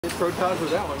Which protege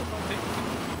was that one?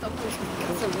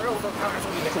 That's a real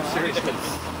That's some serious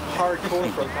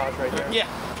hardcore protege right there. Yeah.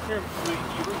 Here, you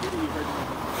heard me.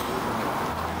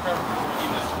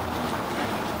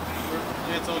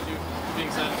 Yeah, I told you.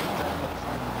 Being said. Here's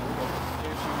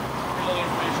all the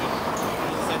information.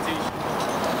 Here's the citation.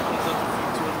 It's up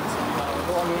to $270.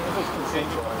 Well, I mean, if it's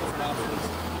consensual. You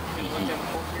can look at the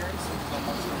court hearings.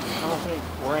 I don't think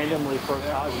randomly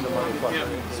protaging the motherfucker.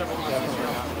 Yeah, several months.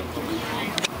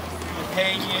 You're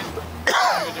paying it.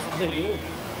 They do.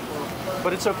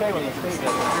 But it's okay when the state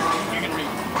does it. You can read.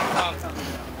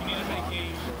 You need to make a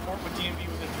report with DMV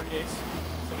within 3 days,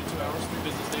 72 hours, 3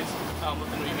 business days. Let them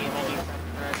know you've been involved in a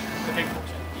traffic crash. The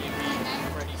paperwork's at DMV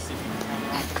for any city or county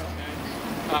office.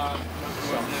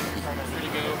 You're free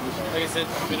to go. Like I said,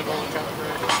 you've been involved in a traffic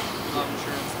crash. You have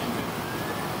insurance. They could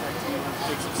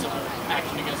take some civil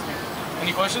action against you.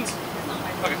 Any questions?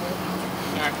 Okay.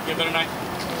 All right. You have a better night.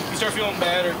 If you start feeling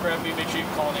bad or crappy, make sure you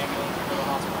call an ambulance or go to the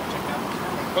hospital and check out.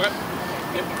 Okay.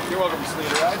 Yep. You're welcome, Mr.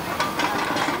 Leader. Right?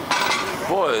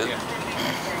 Boy, Yeah.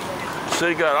 so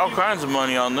you got all kinds of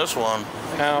money on this one.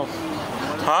 Now,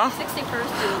 Huh? 61st.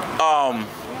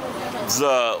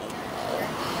 The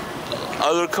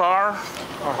other car,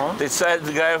 they cited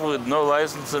the guy with no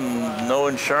license and no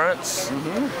insurance.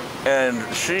 And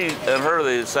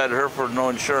they cited her for no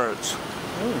insurance.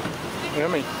 I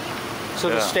mean, so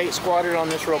the state squatted on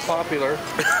this real popular.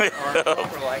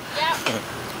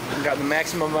 And got the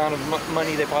maximum amount of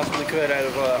money they possibly could out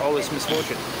of all this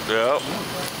misfortune. Yep.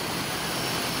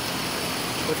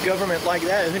 With government like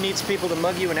that, who needs people to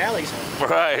mug you in alleys?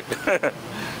 Right. Did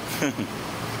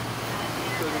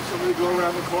somebody go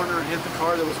around the corner and hit the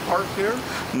car that was parked here?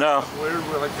 No. Weird,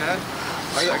 like that?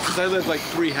 Because I live like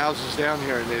 3 houses down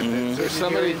here, and there's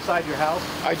somebody inside your house.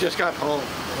 I just got home.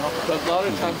 But a lot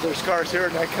of times there's cars here,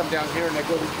 and I come down here and I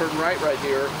go to turn right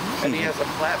here, and he has a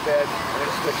flatbed, and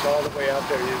it sticks all the way out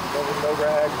there. No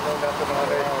rags, no nothing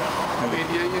on it. I mean,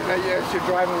 as you're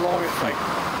driving along, it's like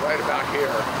right about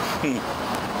here.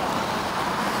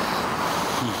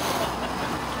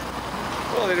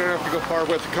 Well, they don't have to go far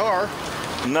with the car.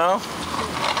 No.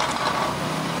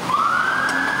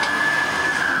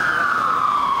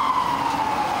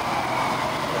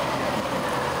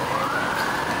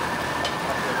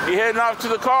 You heading off to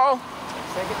the call?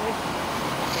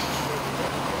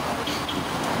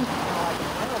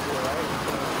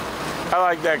 I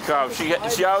like that cop.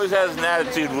 She always has an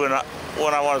attitude when I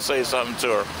want to say something to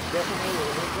her.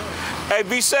 Hey,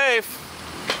 be safe.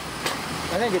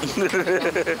 I think it's